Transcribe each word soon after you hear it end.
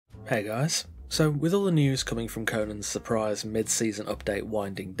Hey guys, so with all the news coming from Conan's surprise mid-season update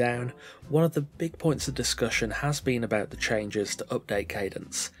winding down, one of the big points of discussion has been about the changes to update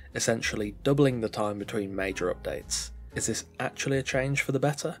cadence, essentially doubling the time between major updates. Is this actually a change for the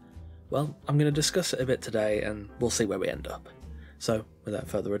better? Well, I'm going to discuss it a bit today and we'll see where we end up. So, without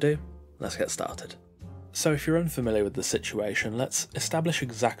further ado, let's get started. So if you're unfamiliar with the situation, let's establish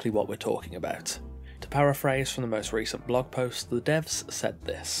exactly what we're talking about. To paraphrase from the most recent blog post, the devs said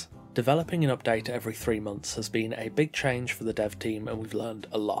this: "Developing an update every 3 months has been a big change for the dev team and we've learned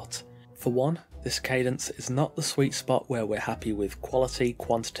a lot. For one, this cadence is not the sweet spot where we're happy with quality,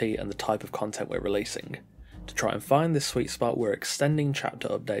 quantity and the type of content we're releasing. To try and find this sweet spot, we're extending chapter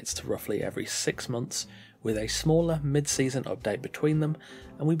updates to roughly every 6 months, with a smaller mid-season update between them,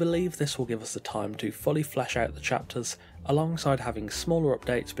 and we believe this will give us the time to fully flesh out the chapters, alongside having smaller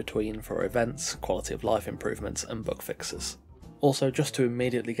updates between for events, quality of life improvements and bug fixes." Also, just to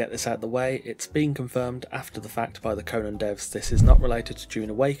immediately get this out of the way, it's been confirmed after the fact by the Conan devs this is not related to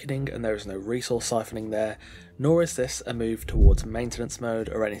Dune Awakening and there is no resource siphoning there, nor is this a move towards maintenance mode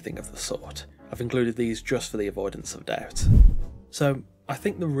or anything of the sort. I've included these just for the avoidance of doubt. So, I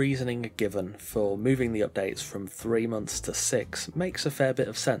think the reasoning given for moving the updates from 3 months to 6 makes a fair bit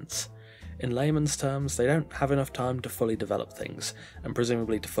of sense. In layman's terms, they don't have enough time to fully develop things, and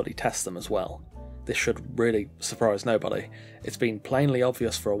presumably to fully test them as well. This should really surprise nobody. It's been plainly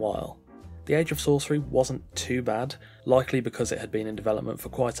obvious for a while. The Age of Sorcery wasn't too bad, likely because it had been in development for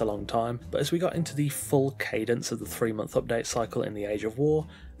quite a long time, but as we got into the full cadence of the 3-month update cycle in the Age of War,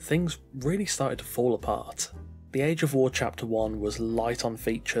 things really started to fall apart. The Age of War Chapter 1 was light on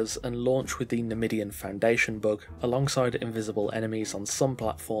features and launched with the Numidian Foundation bug, alongside invisible enemies on some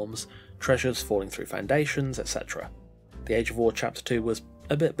platforms, treasures falling through foundations, etc. The Age of War Chapter 2 was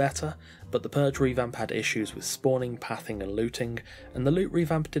a bit better, but the Purge revamp had issues with spawning, pathing and looting, and the loot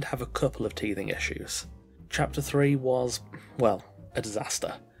revamp did have a couple of teething issues. Chapter 3 was, well, a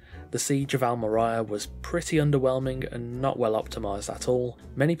disaster. The Siege of Almeria was pretty underwhelming and not well optimised at all.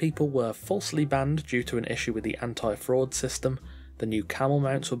 Many people were falsely banned due to an issue with the anti-fraud system, the new camel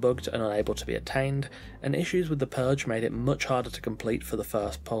mounts were bugged and unable to be attained, and issues with the Purge made it much harder to complete for the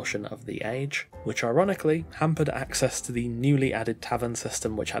first portion of the Age, which ironically hampered access to the newly added tavern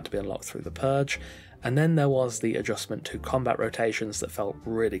system which had to be unlocked through the Purge, and then there was the adjustment to combat rotations that felt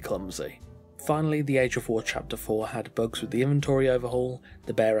really clumsy. Finally, the Age of War Chapter 4 had bugs with the inventory overhaul,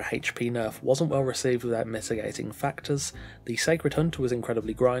 the bearer HP nerf wasn't well received without mitigating factors, the Sacred Hunter was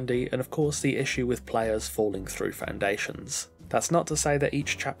incredibly grindy, and of course the issue with players falling through foundations. That's not to say that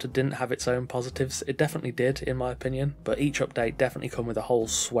each chapter didn't have its own positives, it definitely did in my opinion, but each update definitely come with a whole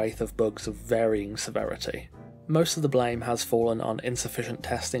swathe of bugs of varying severity. Most of the blame has fallen on insufficient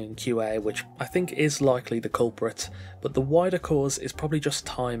testing and QA, which I think is likely the culprit, but the wider cause is probably just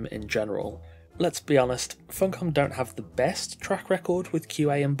time in general. Let's be honest, Funcom don't have the best track record with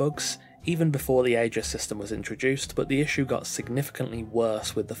QA and bugs, even before the Aegis system was introduced, but the issue got significantly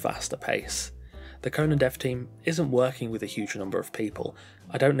worse with the faster pace. The Conan dev team isn't working with a huge number of people.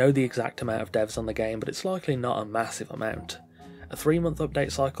 I don't know the exact amount of devs on the game, but it's likely not a massive amount. A 3-month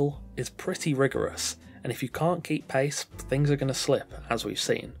update cycle is pretty rigorous, and if you can't keep pace, things are going to slip, as we've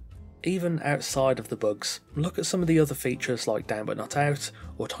seen. Even outside of the bugs, look at some of the other features like Down But Not Out,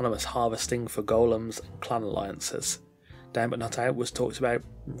 autonomous harvesting for golems and clan alliances. Down But Not Out was talked about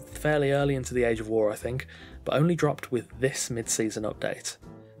fairly early into the Age of War I think, but only dropped with this mid-season update.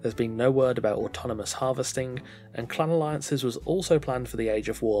 There's been no word about autonomous harvesting, and clan alliances was also planned for the Age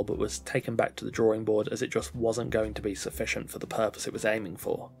of War but was taken back to the drawing board as it just wasn't going to be sufficient for the purpose it was aiming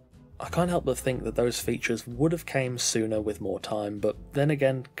for. I can't help but think that those features would have came sooner with more time, but then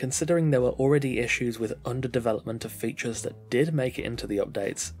again, considering there were already issues with underdevelopment of features that did make it into the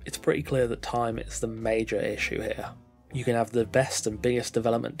updates, it's pretty clear that time is the major issue here. You can have the best and biggest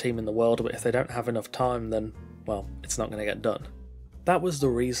development team in the world, but if they don't have enough time then, well, it's not going to get done. That was the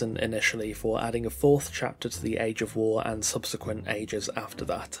reason initially for adding a 4th chapter to the Age of War and subsequent ages after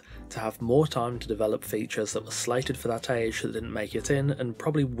that, to have more time to develop features that were slated for that age that didn't make it in and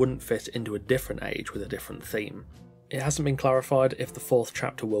probably wouldn't fit into a different age with a different theme. It hasn't been clarified if the 4th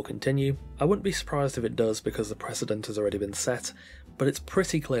chapter will continue. I wouldn't be surprised if it does because the precedent has already been set, but it's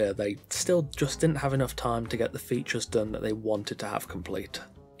pretty clear they still just didn't have enough time to get the features done that they wanted to have complete.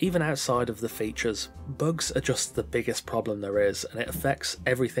 Even outside of the features, bugs are just the biggest problem there is, and it affects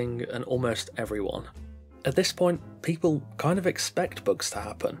everything and almost everyone. At this point, people kind of expect bugs to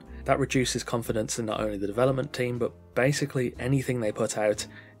happen. That reduces confidence in not only the development team, but basically anything they put out,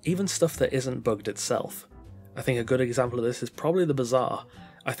 even stuff that isn't bugged itself. I think a good example of this is probably the Bazaar.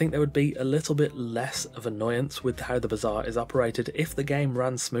 I think there would be a little bit less of annoyance with how the bazaar is operated if the game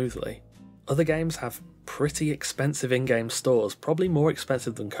ran smoothly. Other games have pretty expensive in-game stores, probably more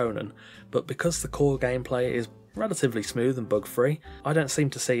expensive than Conan, but because the core gameplay is relatively smooth and bug-free, I don't seem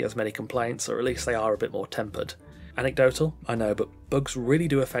to see as many complaints, or at least they are a bit more tempered. Anecdotal, I know, but bugs really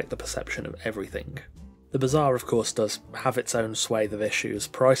do affect the perception of everything. The bazaar of course does have its own swathe of issues,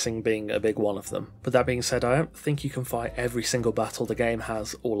 pricing being a big one of them, but that being said I don't think you can fight every single battle the game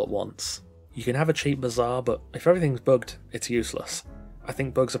has all at once. You can have a cheap bazaar, but if everything's bugged, it's useless. I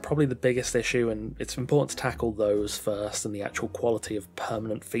think bugs are probably the biggest issue, and it's important to tackle those first and the actual quality of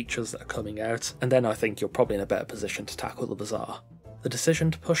permanent features that are coming out, and then I think you're probably in a better position to tackle the bazaar. The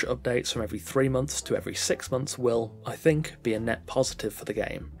decision to push updates from every 3 months to every 6 months will, I think, be a net positive for the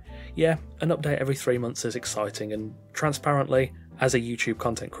game. Yeah, an update every 3 months is exciting, and transparently, as a YouTube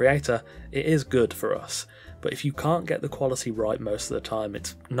content creator, it is good for us, but if you can't get the quality right most of the time,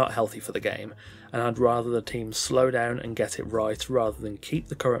 it's not healthy for the game, and I'd rather the team slow down and get it right rather than keep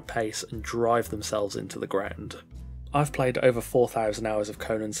the current pace and drive themselves into the ground. I've played over 4,000 hours of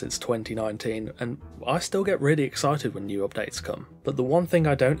Conan since 2019, and I still get really excited when new updates come. But the one thing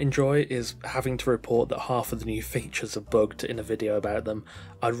I don't enjoy is having to report that half of the new features are bugged in a video about them.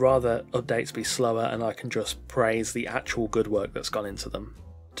 I'd rather updates be slower and I can just praise the actual good work that's gone into them.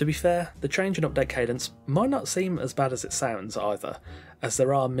 To be fair, the change in update cadence might not seem as bad as it sounds either, as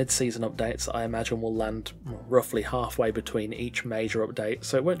there are mid-season updates that I imagine will land roughly halfway between each major update,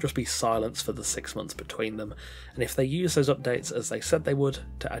 so it won't just be silence for the 6 months between them, and if they use those updates as they said they would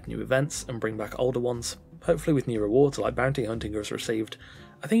to add new events and bring back older ones, hopefully with new rewards like bounty hunting has received,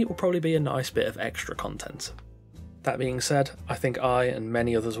 I think it will probably be a nice bit of extra content. That being said, I think I and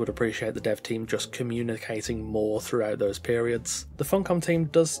many others would appreciate the dev team just communicating more throughout those periods. The Funcom team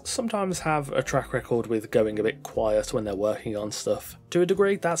does sometimes have a track record with going a bit quiet when they're working on stuff. To a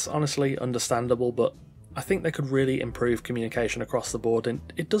degree, that's honestly understandable, but I think they could really improve communication across the board, and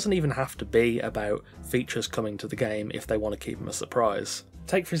it doesn't even have to be about features coming to the game if they want to keep them a surprise.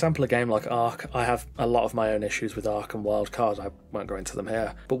 Take for example a game like Ark. I have a lot of my own issues with Ark and Wildcard, I won't go into them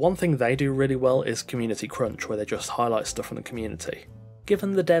here, but one thing they do really well is community crunch, where they just highlight stuff from the community.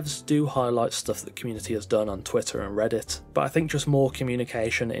 Given the devs do highlight stuff that the community has done on Twitter and Reddit, but I think just more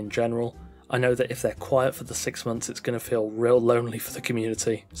communication in general. I know that if they're quiet for the 6 months it's going to feel real lonely for the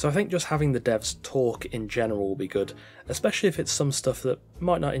community, so I think just having the devs talk in general will be good, especially if it's some stuff that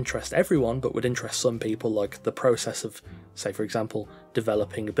might not interest everyone but would interest some people, like the process of, say for example,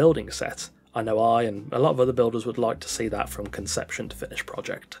 developing a building set. I know I and a lot of other builders would like to see that from conception to finished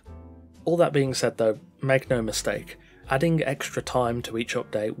project. All that being said though, make no mistake, adding extra time to each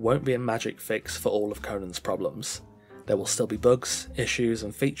update won't be a magic fix for all of Conan's problems. There will still be bugs, issues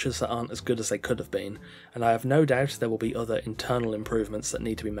and features that aren't as good as they could have been, and I have no doubt there will be other internal improvements that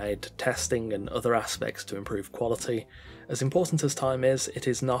need to be made to testing and other aspects to improve quality. As important as time is, it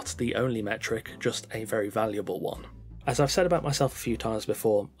is not the only metric, just a very valuable one. As I've said about myself a few times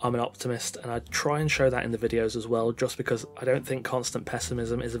before, I'm an optimist, and I try and show that in the videos as well, just because I don't think constant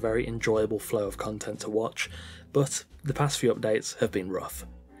pessimism is a very enjoyable flow of content to watch, but the past few updates have been rough.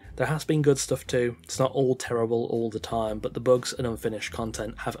 There has been good stuff too, it's not all terrible all the time, but the bugs and unfinished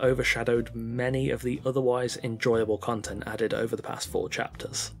content have overshadowed many of the otherwise enjoyable content added over the past 4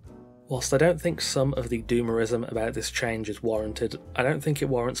 chapters. Whilst I don't think some of the doomerism about this change is warranted, I don't think it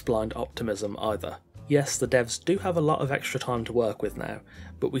warrants blind optimism either. Yes, the devs do have a lot of extra time to work with now,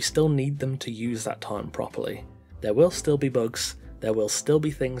 but we still need them to use that time properly. There will still be bugs, there will still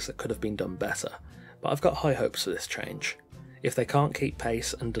be things that could have been done better, but I've got high hopes for this change. If they can't keep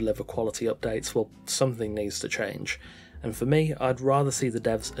pace and deliver quality updates, well, something needs to change. And for me, I'd rather see the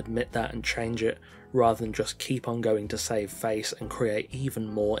devs admit that and change it, rather than just keep on going to save face and create even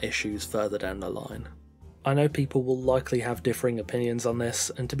more issues further down the line. I know people will likely have differing opinions on this,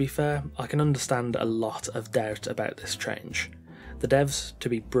 and to be fair, I can understand a lot of doubt about this change. The devs, to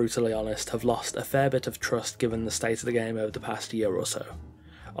be brutally honest, have lost a fair bit of trust given the state of the game over the past year or so.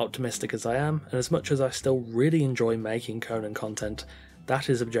 Optimistic as I am, and as much as I still really enjoy making Conan content, that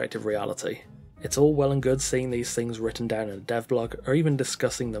is objective reality. It's all well and good seeing these things written down in a dev blog, or even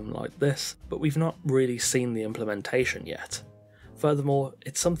discussing them like this, but we've not really seen the implementation yet. Furthermore,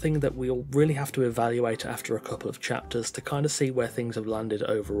 it's something that we'll really have to evaluate after a couple of chapters to kind of see where things have landed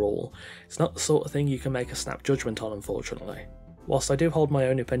overall. It's not the sort of thing you can make a snap judgment on, unfortunately. Whilst I do hold my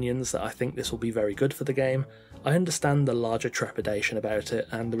own opinions that I think this will be very good for the game, I understand the larger trepidation about it,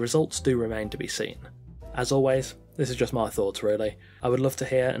 and the results do remain to be seen. As always, this is just my thoughts really. I would love to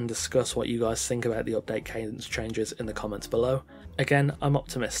hear and discuss what you guys think about the update cadence changes in the comments below. Again, I'm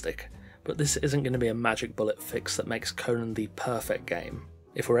optimistic, but this isn't going to be a magic bullet fix that makes Conan the perfect game.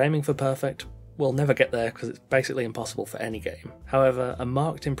 If we're aiming for perfect, we'll never get there because it's basically impossible for any game. However, a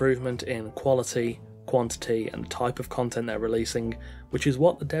marked improvement in quality, quantity and type of content they're releasing, which is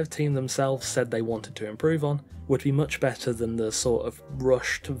what the dev team themselves said they wanted to improve on, would be much better than the sort of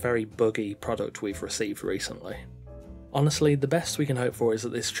rushed, very buggy product we've received recently. Honestly, the best we can hope for is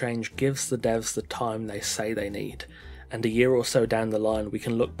that this change gives the devs the time they say they need, and a year or so down the line we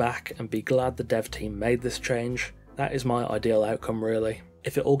can look back and be glad the dev team made this change. That is my ideal outcome really.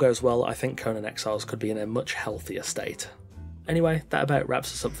 If it all goes well, I think Conan Exiles could be in a much healthier state. Anyway, that about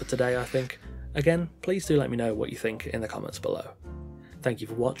wraps us up for today, I think. Again, please do let me know what you think in the comments below. Thank you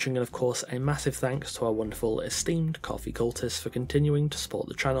for watching, and of course a massive thanks to our wonderful esteemed coffee cultists for continuing to support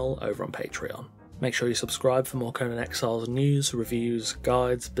the channel over on Patreon. Make sure you subscribe for more Conan Exiles news, reviews,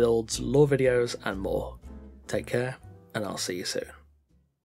 guides, builds, lore videos and more. Take care, and I'll see you soon.